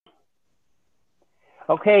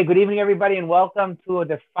Okay, good evening, everybody, and welcome to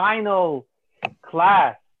the final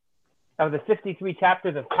class of the 53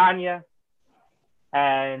 chapters of Tanya.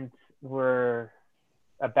 And we're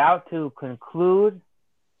about to conclude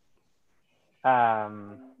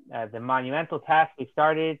the monumental task we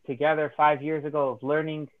started together 5 years ago of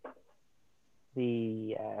learning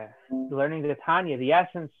the Tanya, the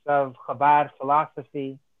essence of Chabad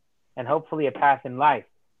philosophy, and hopefully a path in life.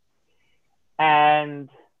 And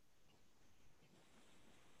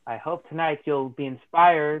I hope tonight you'll be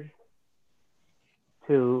inspired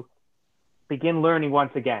to begin learning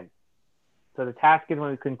once again. So the task is, when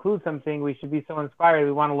we conclude something, we should be so inspired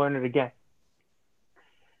we want to learn it again.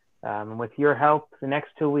 With your help, the next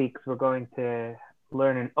 2 weeks, we're going to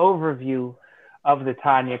learn an overview of the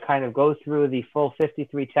Tanya, kind of go through the full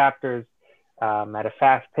 53 chapters at a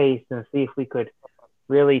fast pace and see if we could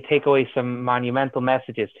really take away some monumental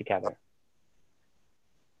messages together.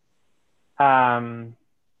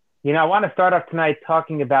 I want to start off tonight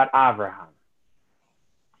talking about Avraham.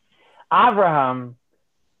 Avraham,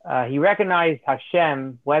 he recognized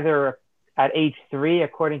Hashem, whether at age 3,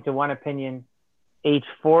 according to one opinion, age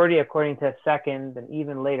 40, according to a second, and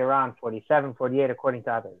even later on, 47, 48, according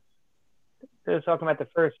to others. So we're talking about the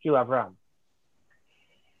first Jew, Avraham.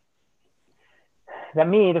 That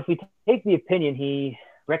means if we take the opinion he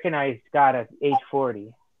recognized God at age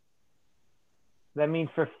 40, that means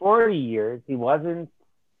for 40 years he wasn't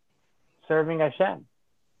serving Hashem.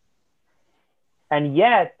 And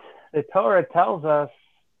yet, the Torah tells us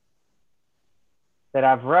that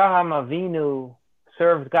Avraham Avinu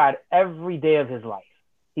served God every day of his life.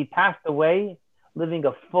 He passed away living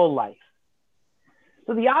a full life.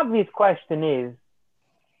 So the obvious question is,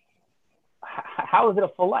 how is it a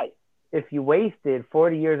full life? If you wasted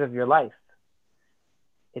 40 years of your life,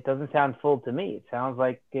 it doesn't sound full to me. It sounds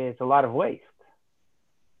like it's a lot of waste.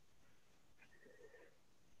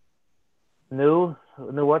 No,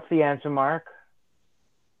 what's the answer, Mark?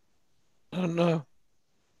 I don't know.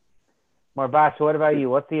 Marbash, what about you?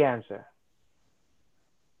 What's the answer?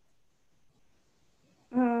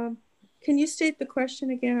 Can you state the question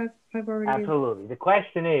again? I've already... Absolutely. The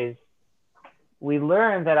question is, we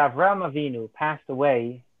learned that Avraham Avinu passed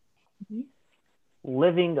away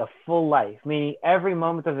living a full life, meaning every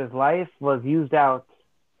moment of his life was used out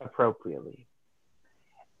appropriately.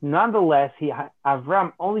 Nonetheless,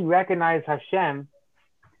 Avraham only recognized Hashem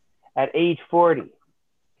at age 40,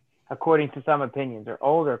 according to some opinions, or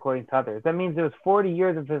older according to others. That means there was 40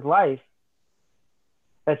 years of his life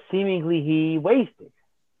that seemingly he wasted.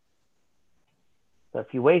 So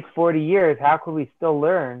if you waste 40 years, how could we still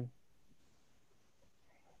learn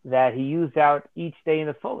that he used out each day in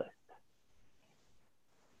the fullest?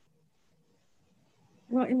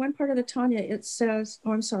 Well, in one part of the Tanya, it says,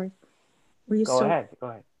 I'm sorry. Go ahead.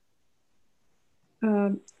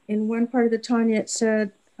 In one part of the Tanya, it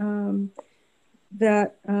said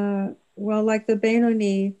that, like the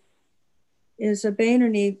Benoni is a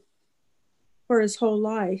Benoni for his whole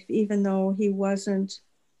life, even though he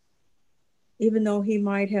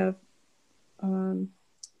might have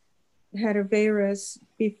had Averas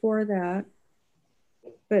before that.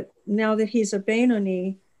 But now that he's a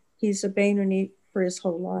Benoni for his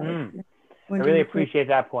whole life. I really appreciate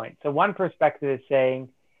that point. So one perspective is saying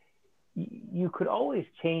you could always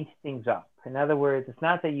change things up. In other words, it's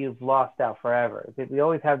not that you've lost out forever. We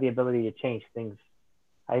always have the ability to change things.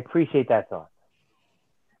 I appreciate that thought.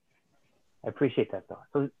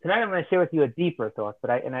 So tonight I'm going to share with you a deeper thought,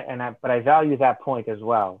 but I value that point as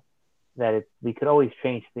well, that we could always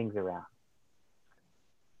change things around.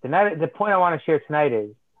 The point I want to share tonight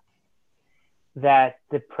is that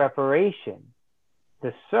the preparation,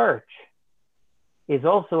 the search, is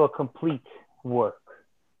also a complete work.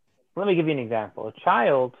 Let me give you an example. A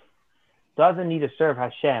child doesn't need to serve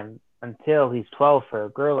Hashem until he's 12 for a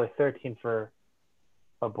girl or 13 for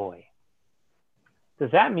a boy.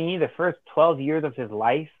 Does that mean the first 12 years of his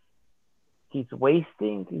life he's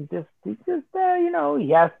wasting? He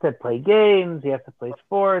has to play games, he has to play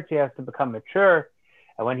sports, he has to become mature.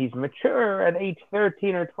 And when he's mature at age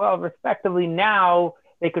 13 or 12, respectively, now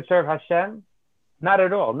they could serve Hashem? Not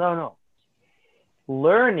at all. No.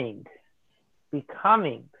 Learning,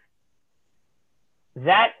 becoming,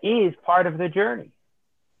 that is part of the journey.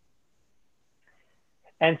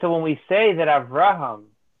 And so when we say that Avraham,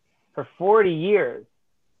 for 40 years,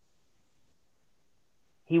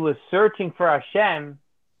 he was searching for Hashem,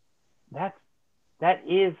 that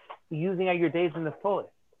is using out your days in the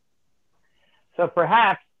fullest. So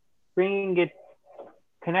perhaps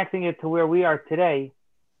connecting it to where we are today,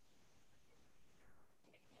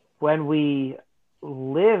 when we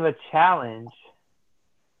live a challenge,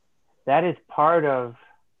 That is part of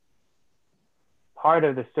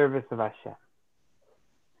the service of Hashem.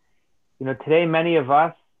 You know, today many of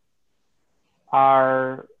us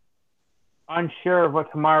are unsure of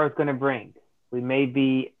what tomorrow is going to bring. We may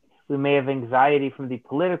have anxiety from the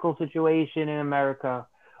political situation in America.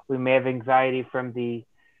 We may have anxiety from the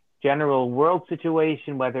general world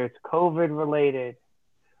situation, whether it's COVID related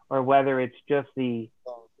or whether it's just the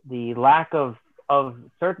lack of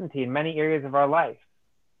certainty in many areas of our life.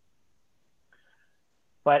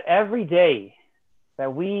 But every day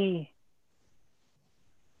that we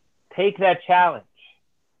take that challenge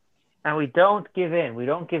and we don't give in, we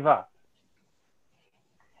don't give up,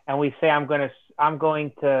 and we say, I'm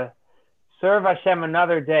going to serve Hashem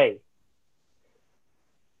another day,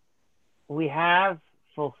 we have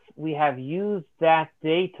used that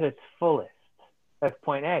day to its fullest. That's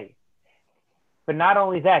point A. But not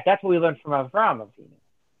only that, that's what we learned from Avraham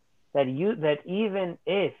Avinu, that even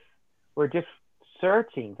if we're just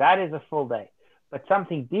searching, that is a full day. But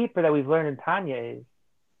something deeper that we've learned in Tanya is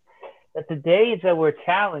that the days that we're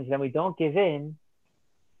challenged and we don't give in,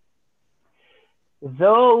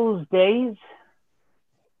 those days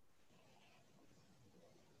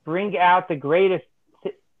bring out the greatest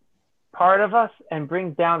part of us and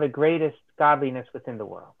bring down the greatest godliness within the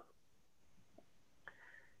world.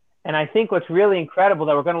 And I think what's really incredible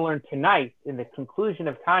that we're going to learn tonight in the conclusion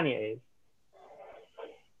of Tanya is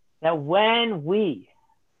that when we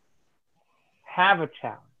have a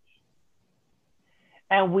challenge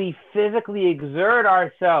and we physically exert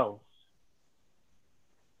ourselves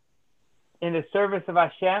in the service of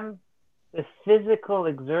Hashem, the physical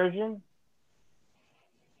exertion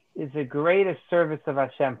is the greatest service of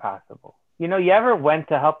Hashem possible. You know, you ever went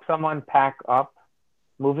to help someone pack up,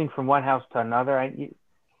 moving from one house to another? If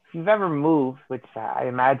you've ever moved, which I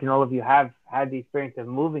imagine all of you have had the experience of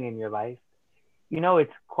moving in your life, you know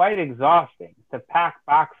it's quite exhausting to pack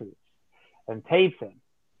boxes and tape them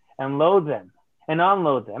and load them and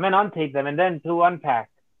unload them and untape them and then to unpack.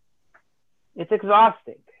 It's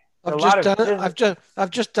exhausting. I've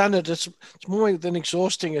just done it. It's more than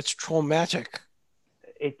exhausting. It's traumatic.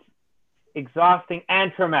 It's exhausting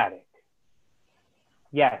and traumatic.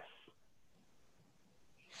 Yes.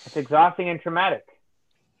 It's exhausting and traumatic.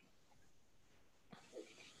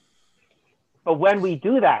 But when we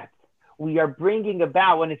do that, we are bringing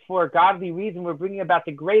about, when it's for a godly reason, we're bringing about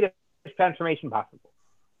the greatest transformation possible.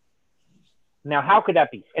 Now, how could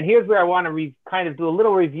that be? And here's where I want to kind of do a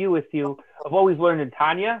little review with you of what we've learned in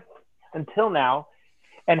Tanya until now,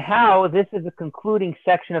 and how this is a concluding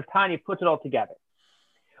section of Tanya puts it all together.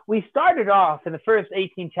 We started off in the first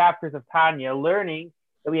 18 chapters of Tanya learning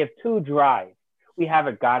that we have two drives. We have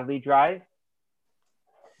a godly drive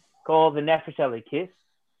called the Nefesh Elikis,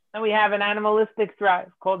 and we have an animalistic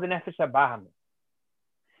drive called the Nefesh HaBahamut.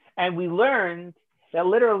 And we learned that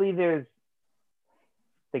literally there's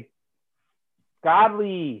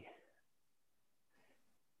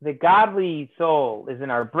the godly soul is in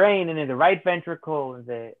our brain and in the right ventricle, and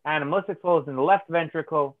the animalistic soul is in the left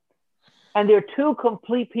ventricle. And they're two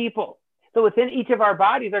complete people. So within each of our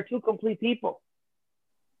bodies are two complete people.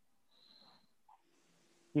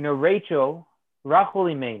 You know, Rachel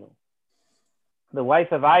Imenu, the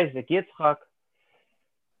wife of Isaac, Yitzchak,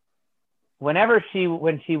 when she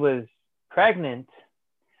was pregnant,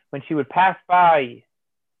 when she would pass by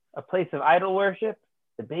a place of idol worship,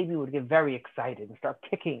 the baby would get very excited and start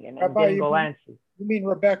kicking and getting go antsy. You mean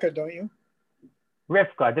Rebecca, don't you?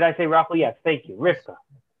 Rivka. Did I say Rachel? Yes, thank you.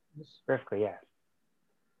 Rivka, yes.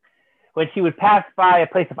 When she would pass by a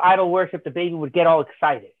place of idol worship, the baby would get all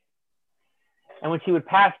excited. And when she would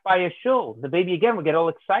pass by a shul, the baby again would get all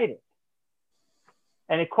excited.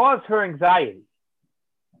 And it caused her anxiety.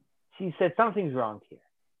 She said, something's wrong here.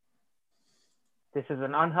 This is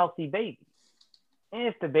an unhealthy baby. And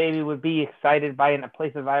if the baby would be excited by in a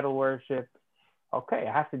place of idol worship, okay,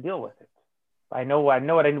 I have to deal with it. I know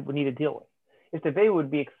what I need to deal with. If the baby would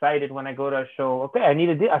be excited when I go to a show, okay, I need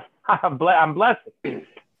to deal. I'm blessed.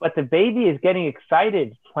 But the baby is getting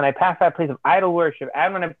excited when I pass by a place of idol worship,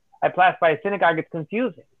 and when I pass by a synagogue, it's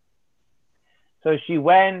confusing. So she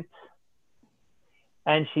went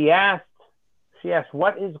and she asked,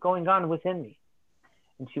 what is going on within me?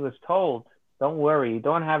 And she was told, don't worry, you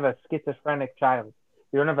don't have a schizophrenic child.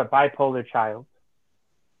 You don't have a bipolar child.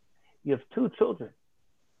 You have two children.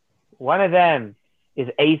 One of them is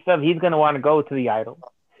Esav, he's going to want to go to the idol.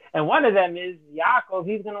 And one of them is Yaakov,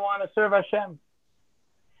 he's going to want to serve Hashem.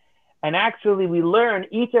 And actually, we learn,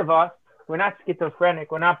 each of us, we're not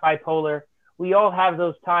schizophrenic, we're not bipolar. We all have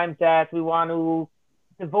those times that we want to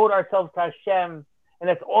devote ourselves to Hashem, and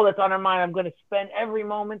that's all that's on our mind. I'm going to spend every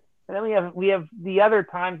moment And then we have the other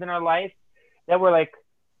times in our life that we're like,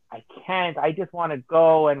 I can't. I just want to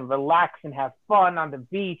go and relax and have fun on the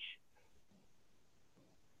beach,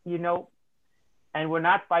 you know. And we're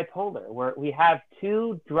not bipolar. We have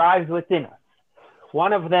two drives within us.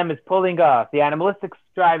 One of them is pulling us. The animalistic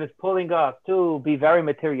drive is pulling us to be very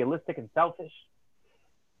materialistic and selfish.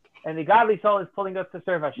 And the godly soul is pulling us to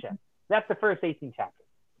serve Hashem. That's the first 18 chapters.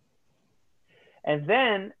 And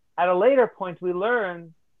then at a later point, we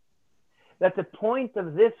learn that the point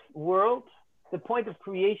of this world, the point of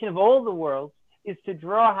creation of all the worlds, is to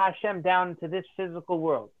draw Hashem down into this physical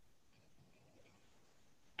world.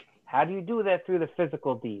 How do you do that? Through the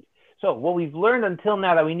physical deed. So what we've learned until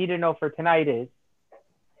now that we need to know for tonight is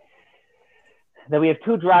that we have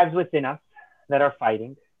two drives within us that are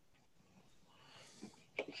fighting.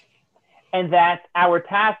 And that our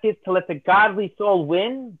task is to let the godly soul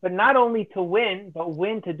win, but not only to win, but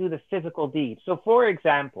win to do the physical deed. So for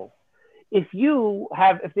example, if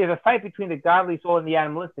there's a fight between the godly soul and the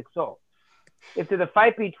animalistic soul, if there's a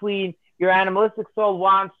fight between your animalistic soul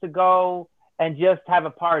wants to go and just have a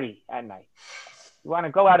party at night, you want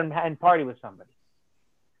to go out and party with somebody,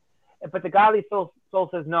 but the godly soul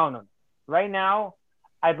says, no. Right now,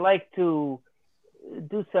 I'd like to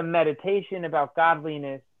do some meditation about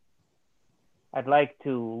godliness. I'd like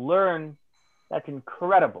to learn. That's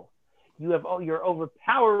incredible. You're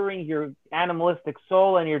overpowering your animalistic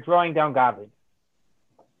soul and you're drawing down godliness.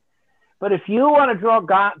 But if you want to draw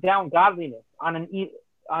down godliness on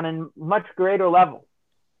a much greater level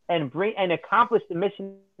and accomplish the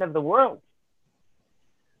mission of the world,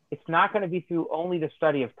 it's not going to be through only the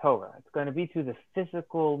study of Torah. It's going to be through the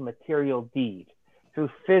physical material deed, through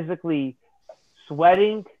physically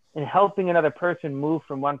sweating and helping another person move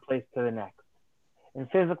from one place to the next, and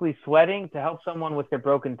physically sweating to help someone with their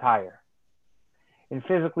broken tire, and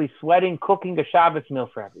physically sweating, cooking a Shabbos meal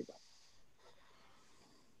for everybody.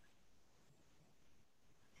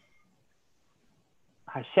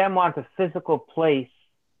 Hashem wants a physical place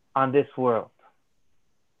on this world.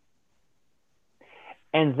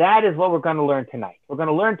 And that is what we're going to learn tonight. We're going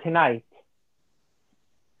to learn tonight,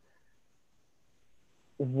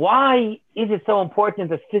 why is it so important,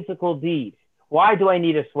 the physical deed? Why do I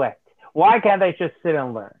need a sweat? Why can't I just sit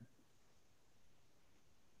and learn?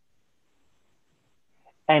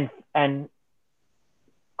 And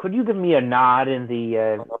could you give me a nod in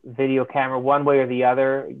the video camera, one way or the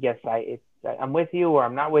other? Yes, I'm with you, or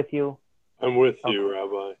I'm not with you. I'm with you,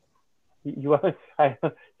 Rabbi.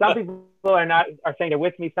 Some people are saying they're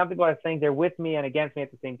with me. Some people are saying they're with me and against me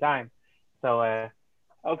at the same time. So,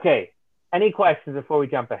 okay. Any questions before we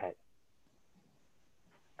jump ahead?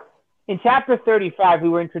 In chapter 35, we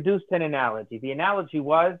were introduced to an analogy. The analogy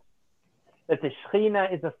was that the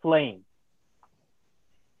Shekhinah is a flame,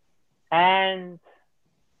 and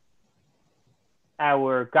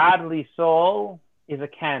our godly soul is a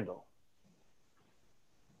candle.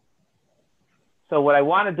 So what I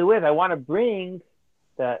want to do is I want to bring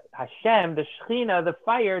the Hashem, the Shekhinah, the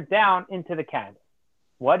fire down into the candle.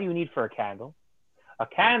 What do you need for a candle? A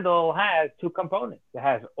candle has two components. It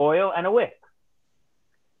has oil and a wick.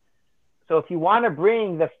 So if you want to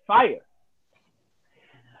bring the fire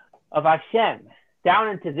of Hashem down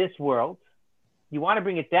into this world, you want to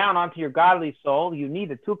bring it down onto your godly soul, you need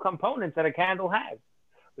the two components that a candle has,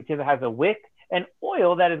 which is it has a wick and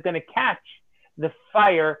oil that is going to catch the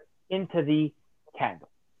fire into the candle.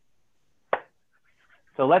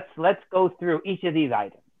 So let's go through each of these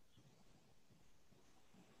items.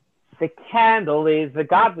 The candle is the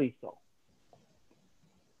godly soul.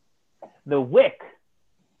 The wick,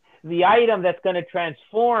 the item that's going to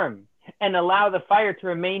transform and allow the fire to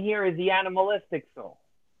remain here, is the animalistic soul.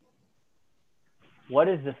 What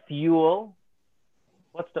is the fuel?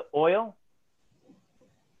 What's the oil?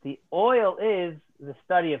 The oil is the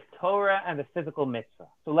study of Torah and the physical mitzvah.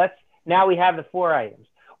 So now we have the four items.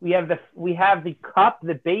 We have the cup,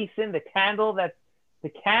 the basin, the candle. That the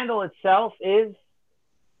candle itself is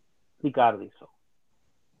the godly soul.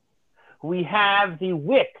 We have the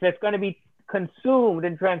wick that's going to be consumed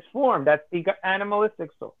and transformed. That's the animalistic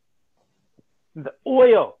soul. The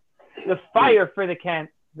oil, the fire for the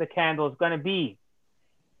candle is going to be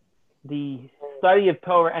the study of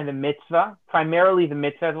Torah and the mitzvah, primarily the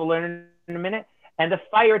mitzvah, as we'll learn in a minute. And the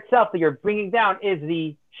fire itself that you're bringing down is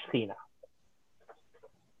the Shekhinah.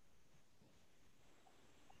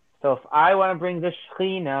 So if I want to bring the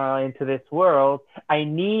Shekhinah into this world, I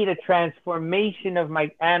need a transformation of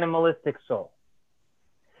my animalistic soul.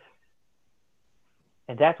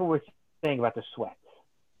 And that's what we're saying about the sweat.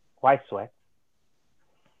 Why sweat?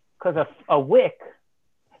 Because a wick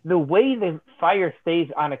The way the fire stays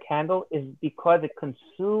on a candle is because it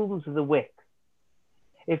consumes the wick.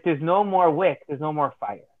 If there's no more wick, there's no more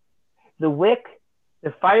fire.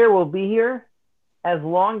 The fire will be here as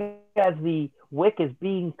long as the wick is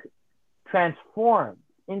being transformed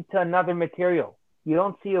into another material. You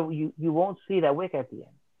won't see that wick at the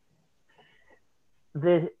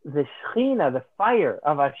end. The Shechina, the fire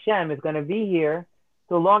of Hashem, is going to be here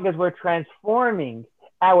so long as we're transforming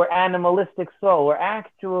our animalistic soul. We're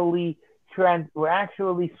actually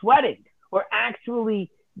sweating. We're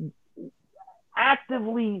actually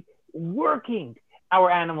actively working our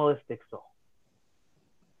animalistic soul.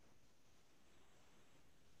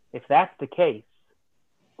 If that's the case,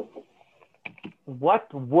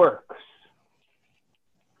 what works?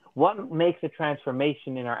 What makes a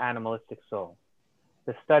transformation in our animalistic soul?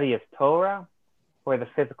 The study of Torah or the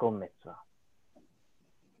physical mitzvah?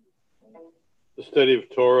 The study of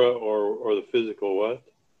Torah or the physical what?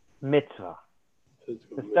 Mitzvah.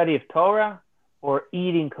 Physical The study of Torah or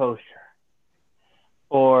eating kosher,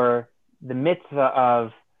 or the mitzvah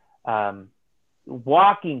of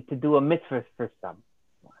walking to do a mitzvah for some.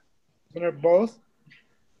 Isn't it both?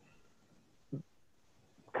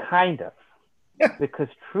 Kind of. Because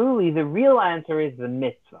truly the real answer is the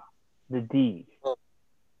mitzvah, the deed.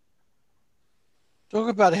 Talk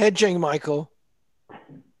about hedging, Michael.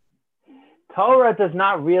 Torah does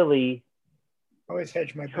not really Always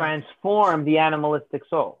hedge my bet. transform the animalistic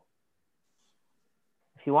soul.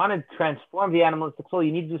 If you want to transform the animalistic soul,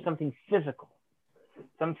 you need to do something physical,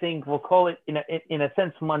 something, we'll call it in a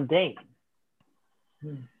sense mundane.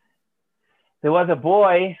 There was a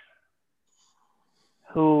boy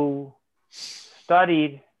who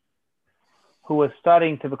was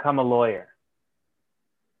studying to become a lawyer.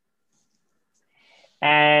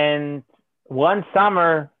 And one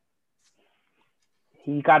summer,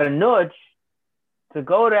 he got a nudge to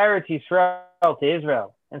go to Eretz Yisrael, to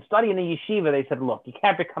Israel, and study in the yeshiva. They said, look, you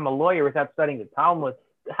can't become a lawyer without studying the Talmud.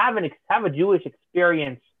 Have a Jewish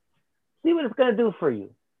experience. See what it's going to do for you.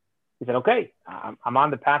 He said, okay, I'm on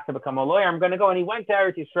the path to become a lawyer. I'm going to go. And he went to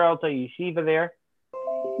Eretz Yisrael, to a yeshiva there.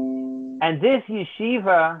 And this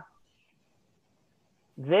yeshiva,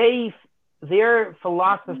 their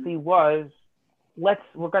philosophy was,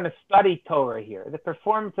 we're going to study Torah here. The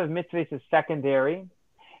performance of mitzvahs is secondary,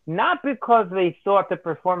 not because they thought the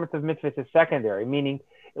performance of mitzvahs is secondary, meaning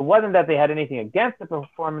it wasn't that they had anything against the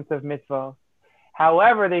performance of mitzvah.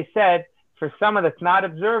 However, they said, for someone that's not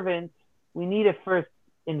observant, we need to first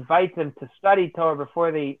invite them to study Torah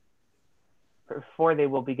before they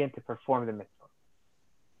will begin to perform the mitzvah.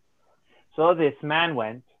 So this man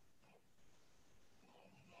went.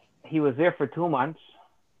 He was there for 2 months.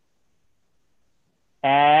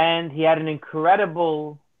 And he had an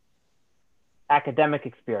incredible academic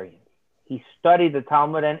experience. He studied the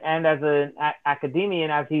Talmud, and as an academician,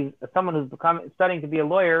 as someone who's studying to be a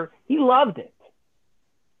lawyer, he loved it.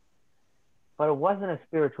 But it wasn't a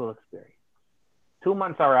spiritual experience. 2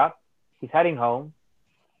 months are up. He's heading home.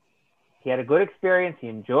 He had a good experience. He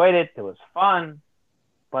enjoyed it. It was fun,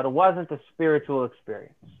 but it wasn't a spiritual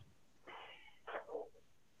experience.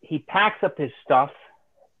 He packs up his stuff,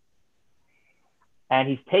 and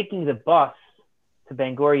he's taking the bus to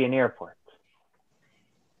Ben Gurion Airport.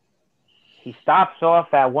 He stops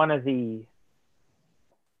off at one of the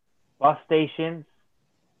bus stations.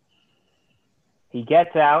 He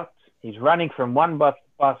gets out. He's running from one bus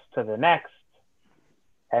to the next.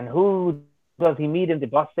 And who does he meet in the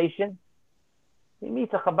bus station? He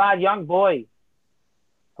meets a Chabad young boy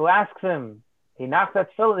who asks him, he knocks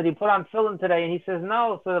at tefillin, did he put on tefillin today? And he says,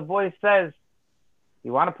 no. So the boy says,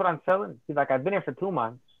 you want to put on tefillin? He's like, I've been here for 2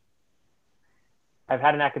 months. I've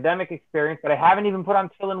had an academic experience, but I haven't even put on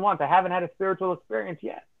tefillin once. I haven't had a spiritual experience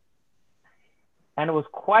yet. And it was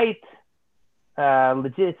quite a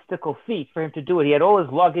logistical feat for him to do it. He had all his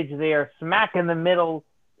luggage there, smack in the middle,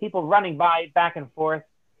 people running by back and forth.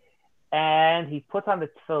 And he puts on the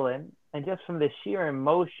tefillin, and just from the sheer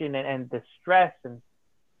emotion and the stress, and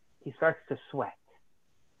he starts to sweat.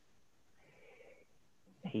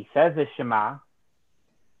 He says the Shema.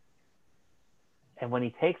 And when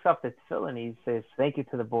he takes off the tefillin, he says, thank you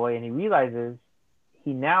to the boy. And he realizes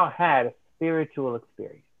he now had a spiritual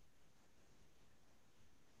experience.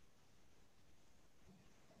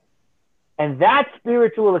 And that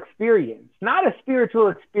spiritual experience, not a spiritual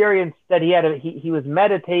experience that he was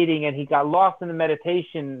meditating and he got lost in the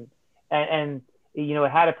meditation and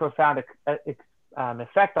it had a profound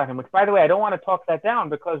effect on him, which, by the way, I don't want to talk that down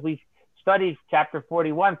because we've studied chapter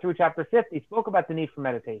 41 through chapter 50, spoke about the need for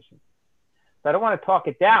meditation. So I don't want to talk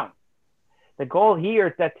it down. The goal here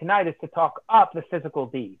is that tonight is to talk up the physical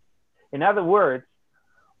deed. In other words,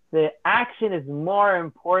 the action is more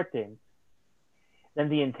important than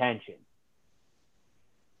the intention.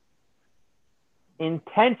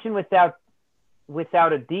 Intention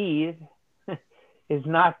without a deed is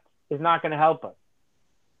not going to help us.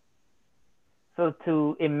 So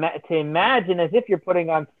to imagine as if you're putting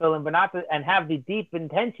on tefillin, but not to, and have the deep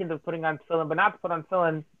intention of putting on tefillin, but not to put on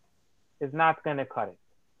tefillin, is not going to cut it.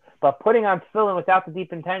 But putting on tefillin without the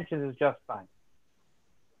deep intentions is just fine.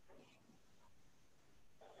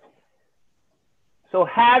 So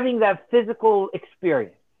having that physical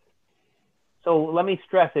experience. So let me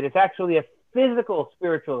stress it. It's actually a physical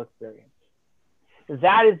spiritual experience.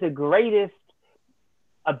 That is the greatest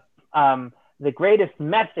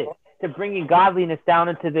method to bringing godliness down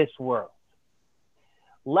into this world.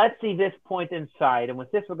 Let's see this point inside. And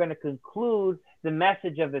with this, we're going to conclude the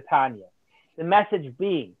message of the Tanya. The message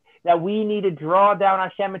being that we need to draw down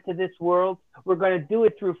Hashem into this world. We're going to do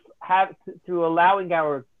it through allowing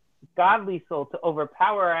our godly soul to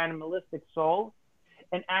overpower our animalistic soul,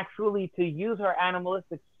 and actually to use our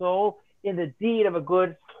animalistic soul in the deed of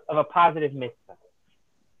a positive mitzvah.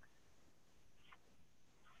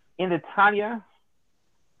 In the Tanya,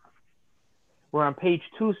 we're on page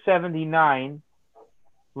 279,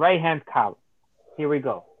 right-hand column. Here we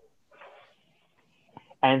go.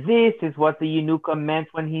 And this is what the Yenuka meant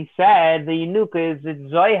when he said the Yenuka is the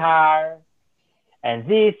Zohar. And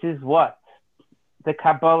this is what the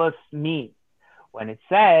Kabbalah means when it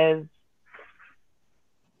says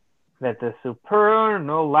that the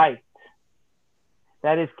supernal light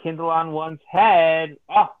that is kindled on one's head.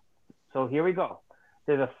 So here we go.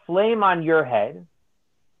 There's a flame on your head.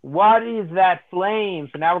 What is that flame?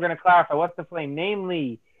 So now we're going to clarify what's the flame,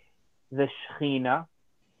 namely the Shekhinah.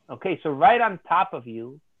 Okay, so right on top of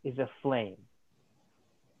you is a flame.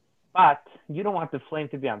 But you don't want the flame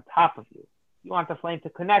to be on top of you. You want the flame to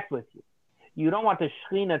connect with you. You don't want the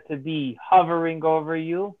Shekhinah to be hovering over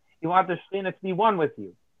you. You want the Shekhinah to be one with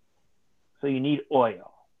you. So you need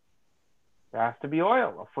oil. There has to be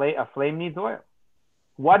oil. A flame needs oil.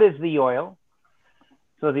 What is the oil?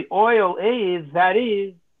 So the oil is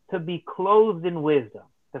to be clothed in wisdom.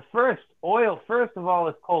 The first oil, first of all,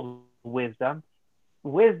 is called wisdom.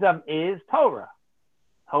 Wisdom is Torah.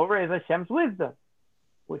 Torah is Hashem's wisdom,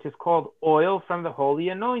 which is called oil from the holy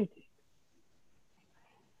anointing.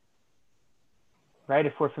 Right?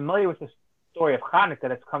 If we're familiar with the story of Hanukkah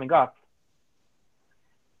that's coming up,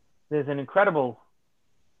 there's an incredible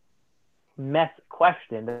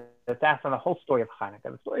question that's asked on the whole story of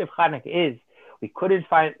Hanukkah. The story of Hanukkah is we couldn't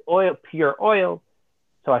find pure oil,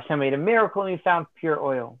 so Hashem made a miracle and we found pure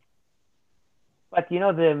oil. But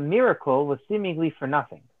the miracle was seemingly for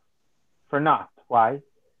nothing, for naught. Why?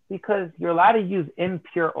 Because you're allowed to use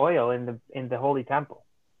impure oil in the holy temple.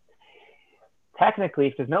 Technically,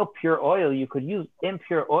 if there's no pure oil, you could use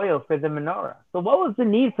impure oil for the menorah. So what was the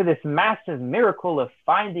need for this massive miracle of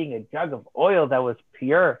finding a jug of oil that was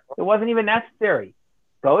pure? It wasn't even necessary.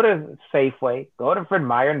 Go to Safeway, go to Fred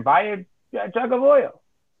Meyer and buy a jug of oil.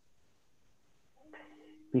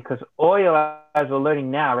 Because oil, as we're learning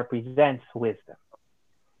now, represents wisdom.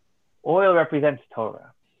 Oil represents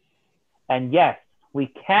Torah. And yes, we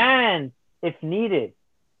can, if needed,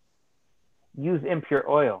 use impure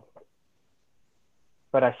oil.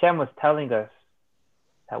 But Hashem was telling us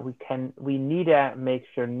that we need to make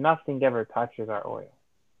sure nothing ever touches our oil.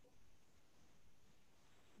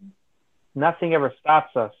 Nothing ever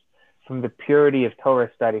stops us from the purity of Torah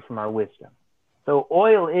study, from our wisdom. So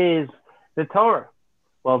oil is the Torah.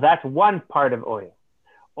 Well, that's one part of oil.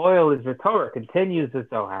 Oil is the Torah, continues the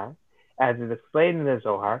Zohar, as is explained in the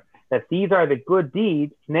Zohar, that these are the good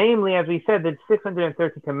deeds, namely, as we said, the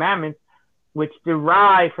 613 commandments, which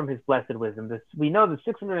derive from his blessed wisdom. We know the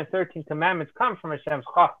 613 commandments come from Hashem's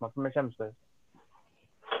Chachma, from Hashem's wisdom.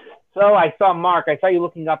 So I saw you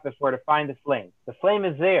looking up before to find the flame. The flame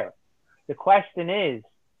is there. The question is,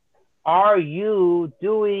 are you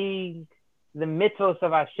doing the mitzvos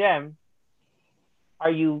of Hashem?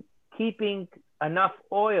 Are you keeping enough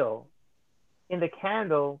oil in the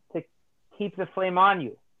candle to keep the flame on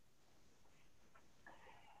you?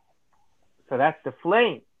 So that's the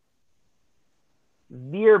flame.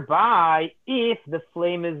 Thereby, if the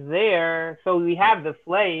flame is there, so we have the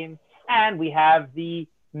flame and we have the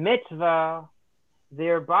mitzvah,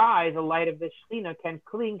 thereby the light of the Shekhinah can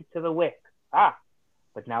cling to the wick.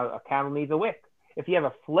 But now a candle needs a wick. If you have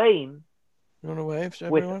a flame you want to wave to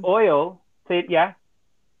with everyone? oil, say, yeah?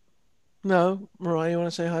 No, Mariah, you want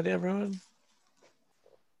to say hi to everyone?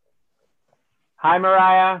 Hi,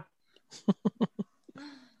 Mariah.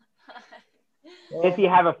 If you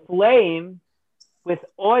have a flame with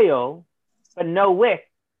oil, but no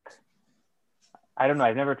wick, I don't know.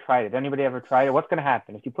 I've never tried it. Anybody ever tried it? What's going to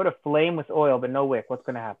happen if you put a flame with oil but no wick? What's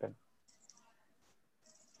going to happen?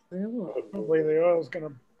 Probably the oil is going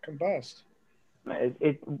to combust.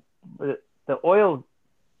 The oil,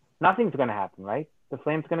 nothing's going to happen, right? The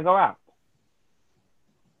flame's going to go out.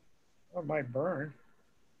 It might burn.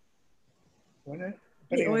 Wouldn't it?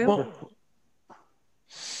 The oil?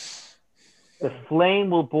 The flame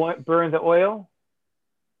will burn the oil.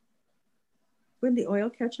 Would the oil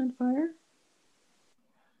catch on fire?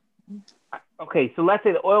 Okay, so let's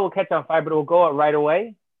say the oil will catch on fire, but it will go out right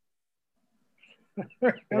away. I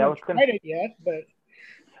haven't tried it yet, but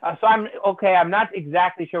so I'm not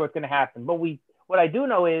exactly sure what's going to happen, but what I do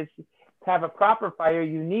know is to have a proper fire,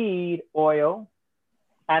 you need oil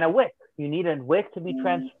and a wick. You need a wick to be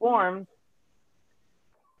transformed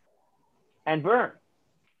and burn.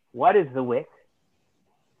 What is the wick?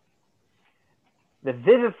 The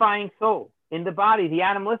vivifying soul in the body, the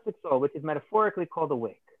animalistic soul, which is metaphorically called a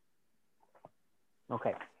wick.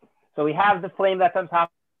 Okay, so we have the flame that's on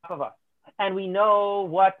top of us, and we know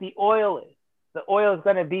what the oil is. The oil is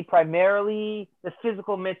going to be primarily the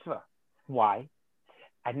physical mitzvah. Why?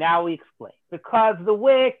 And now we explain. Because the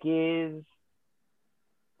wick is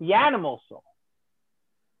the animal soul.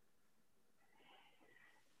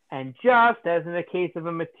 And just as in the case of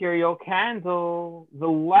a material candle, the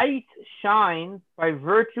light shines by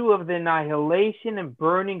virtue of the annihilation and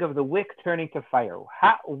burning of the wick turning to fire.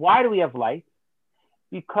 Why do we have light?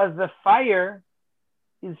 Because the fire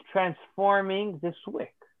is transforming this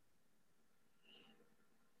wick.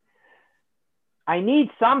 I need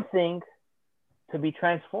something to be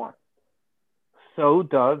transformed. So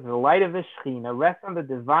does the light of the Shekhinah rest on the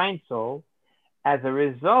divine soul as a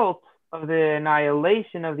result of the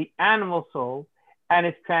annihilation of the animal soul and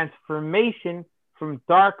its transformation from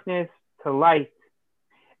darkness to light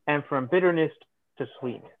and from bitterness to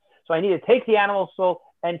sweetness. So I need to take the animal soul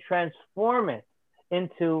and transform it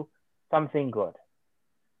into something good.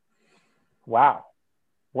 Wow.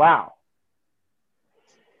 Wow.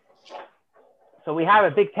 So we have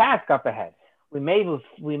a big task up ahead. We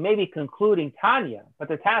may be concluding Tanya, but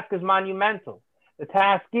the task is monumental. The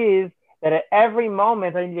task is that at every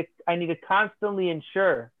moment I need to constantly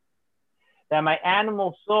ensure that my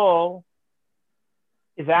animal soul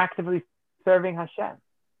is actively serving Hashem.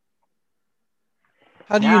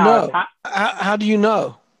 How do you know? How do you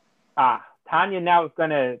know? Tanya now is going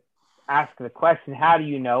to ask the question, how do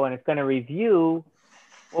you know? And it's going to review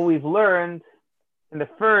what we've learned in the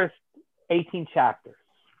first 18 chapters.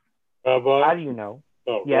 Rabbi? How do you know?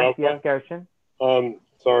 Oh, yes, Rabbi? yes, Gershon.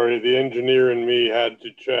 Sorry, the engineer in me had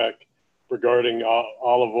to check regarding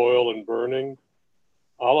olive oil and burning.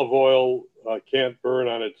 Olive oil can't burn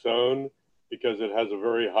on its own because it has a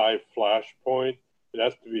very high flash point. It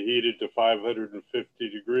has to be heated to 550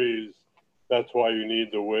 degrees. That's why you need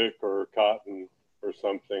the wick or cotton or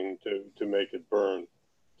something to make it burn.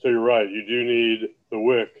 So you're right, you do need the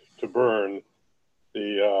wick to burn.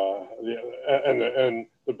 And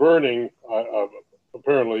the burning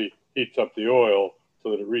apparently heats up the oil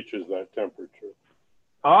so that it reaches that temperature.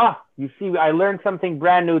 You see, I learned something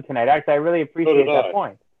brand new tonight. Actually, I really appreciate that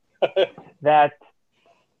point. That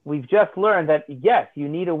we've just learned that, yes, you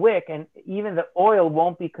need a wick, and even the oil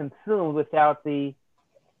won't be consumed without the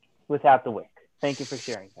wick. Thank you for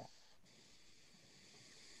sharing that.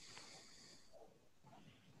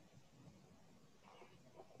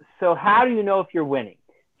 So how do you know if you're winning?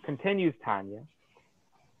 Continues Tanya.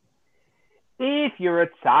 If you're a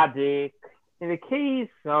tzaddik, in the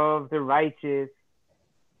case of the righteous,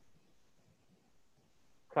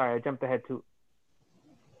 sorry, I jumped ahead to,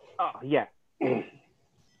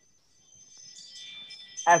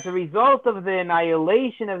 as a result of the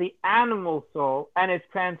annihilation of the animal soul and its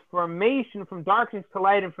transformation from darkness to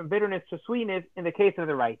light and from bitterness to sweetness in the case of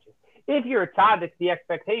the righteous. If you're a tzaddik, the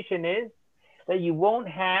expectation is that you won't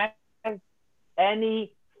have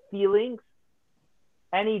any feelings,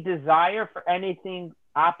 any desire for anything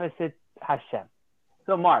opposite Hashem.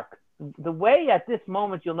 So Mark, the way at this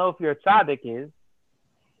moment you'll know if you're a tzaddik is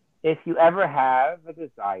if you ever have a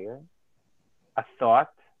desire, a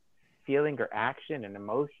thought, feeling or action, an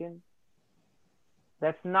emotion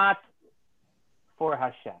that's not for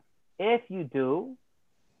Hashem. If you do,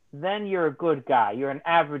 then you're a good guy. You're an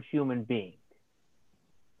average human being.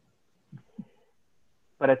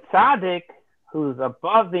 But a tzaddik who's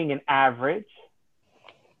above being an average,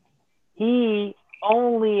 he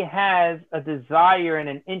only has a desire and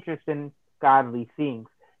an interest in godly things.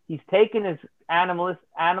 He's taken his animal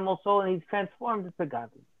soul and he's transformed it to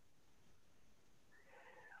godly.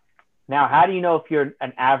 Now, how do you know if you're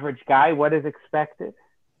an average guy? What is expected?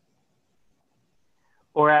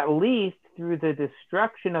 Or at least through the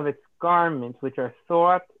destruction of its garments, which are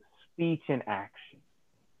thought, speech, and action,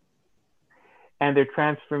 and their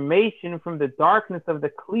transformation from the darkness of the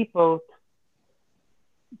klipot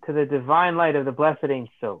to the divine light of the blessed Ein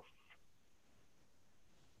Sof,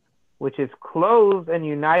 which is clothed and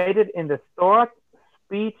united in the thought,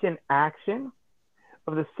 speech, and action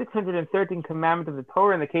of the 613 commandments of the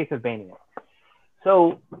Torah in the case of Beinoni.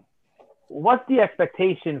 So what's the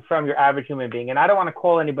expectation from your average human being? And I don't want to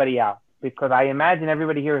call anybody out because I imagine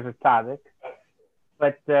everybody here is a tzaddik,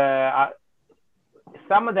 but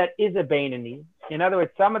someone that is a Beinoni, in other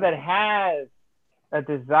words, someone that has a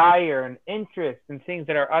desire and interest in things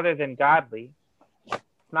that are other than godly, it's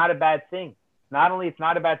not a bad thing. Not only it's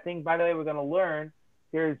not a bad thing, by the way, we're going to learn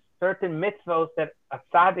there's certain mitzvot that a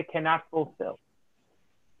tzaddik cannot fulfill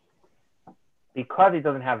because he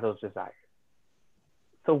doesn't have those desires.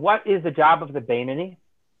 So what is the job of the Beinoni?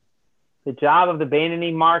 The job of the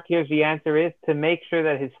Beinoni, Mark, here's the answer, is to make sure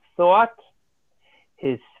that his thought,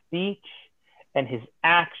 his speech, and his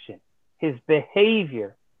action, his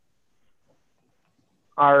behavior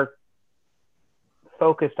are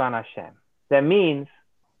focused on Hashem. That means,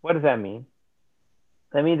 what does that mean?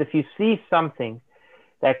 That means if you see something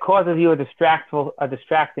that causes you a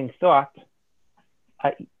distracting thought,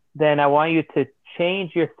 then I want you to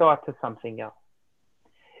change your thought to something else.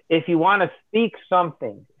 If you want to speak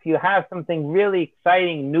something, if you have something really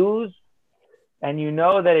exciting news, and you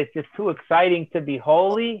know that it's just too exciting to be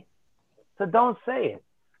holy, so don't say it.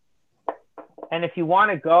 And if you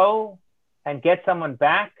want to go and get someone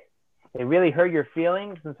back, they really hurt your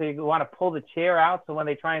feelings, and so you want to pull the chair out so when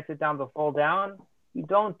they try and sit down, they'll fall down, you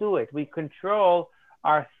don't do it. We control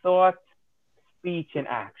our thought, speech, and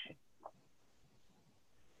action.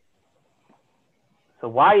 So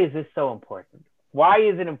why is this so important? Why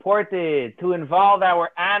is it important to involve our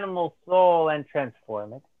animal soul and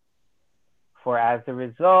transform it? For as a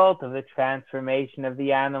result of the transformation of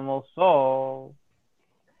the animal soul,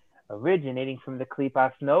 originating from the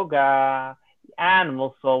klipas noga, the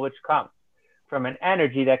animal soul which comes from an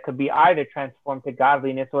energy that could be either transformed to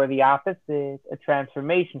godliness or the opposite, a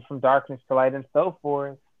transformation from darkness to light and so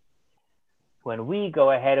forth. When we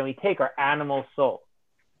go ahead and we take our animal soul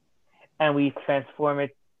and we transform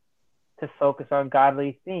it to focus on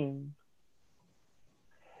godly themes,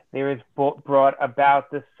 there is brought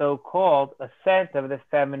about the so-called ascent of the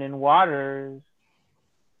feminine waters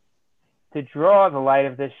to draw the light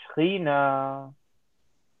of the Shekhinah,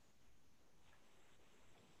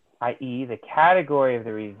 i.e. the category of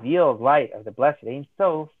the revealed light of the blessed Ein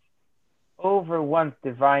Sof, over one's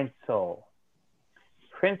divine soul,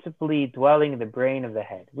 principally dwelling in the brain of the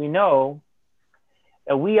head. We know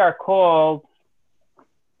that we are called,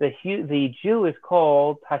 the Jew is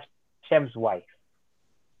called Hashem's wife,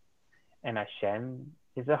 and Hashem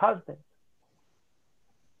is a husband.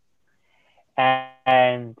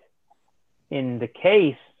 And in the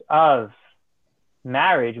case of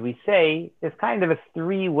marriage, we say it's kind of a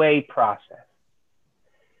three-way process.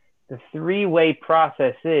 The three-way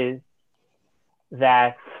process is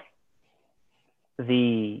that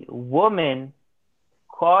the woman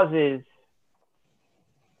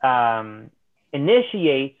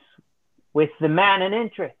initiates with the man an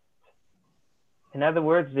interest. In other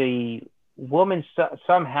words, the woman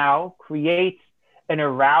somehow creates an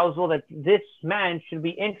arousal that this man should be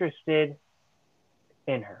interested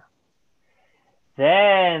in her.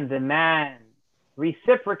 Then the man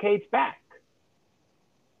reciprocates back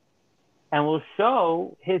and will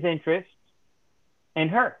show his interest in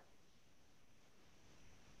her.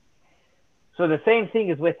 So the same thing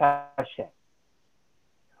is with Hashem.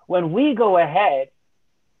 When we go ahead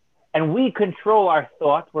and we control our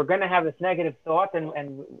thought, we're going to have this negative thought,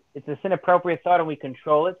 and it's this inappropriate thought, and we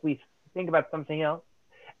control it. We think about something else.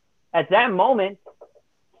 At that moment,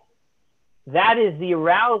 that is the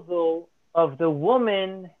arousal of the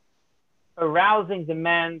woman arousing the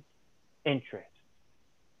man's interest.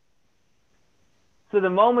 So the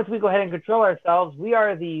moment we go ahead and control ourselves, we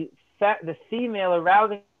are the female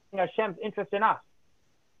arousing Hashem's interest in us.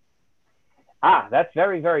 Ah, that's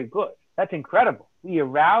very, very good. That's incredible. We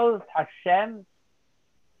aroused Hashem's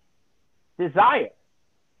desire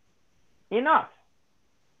in us.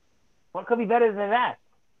 What could be better than that?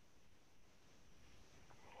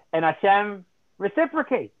 And Hashem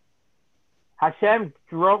reciprocates.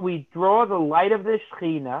 We draw the light of the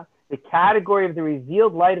Shekhinah, the category of the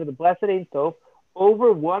revealed light of the blessed Ein Sof,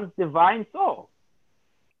 over one's divine soul.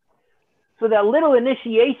 So that little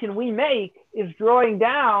initiation we make is drawing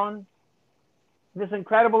down this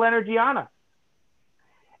incredible energy on us.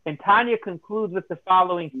 And Tanya concludes with the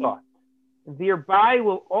following thought. Thereby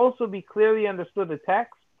will also be clearly understood the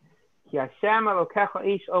text, For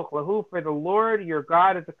the Lord your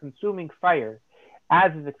God is a consuming fire,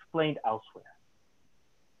 as is explained elsewhere.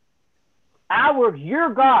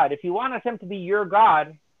 Your God, if you want Hashem to be your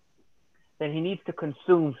God, then he needs to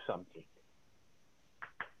consume something.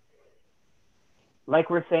 Like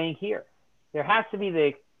we're saying here. There has to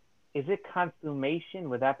be is it consummation?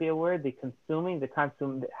 Would that be a word? The consuming,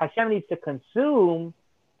 Hashem needs to consume.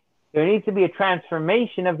 There needs to be a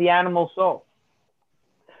transformation of the animal soul.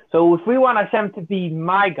 So if we want Hashem to be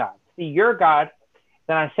my God, to be your God,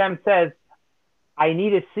 then Hashem says, I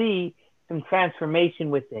need to see some transformation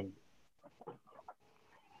within you.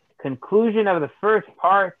 Conclusion of the first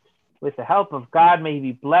part, with the help of God, may he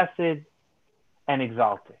be blessed and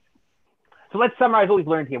exalted. So let's summarize what we've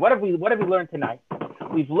learned here. What have we learned tonight?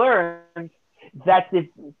 We've learned that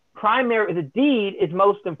the deed is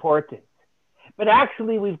most important. But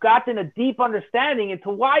actually, we've gotten a deep understanding into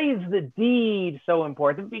why is the deed so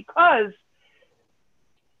important. Because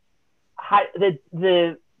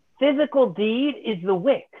the physical deed is the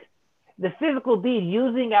wick. The physical deed,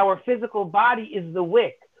 using our physical body, is the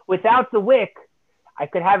wick. Without the wick, I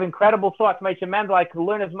could have incredible thoughts. Moshe Mendel, I could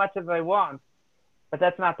learn as much as I want. But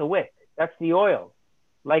that's not the wick. That's the oil.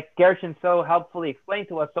 Like Gershon so helpfully explained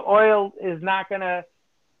to us, the oil is not going to,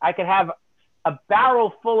 I could have a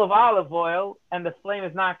barrel full of olive oil and the flame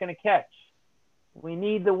is not going to catch. We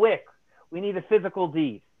need the wick. We need a physical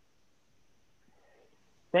deed.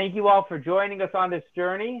 Thank you all for joining us on this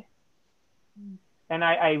journey. And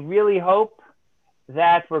I really hope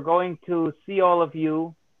that we're going to see all of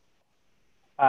you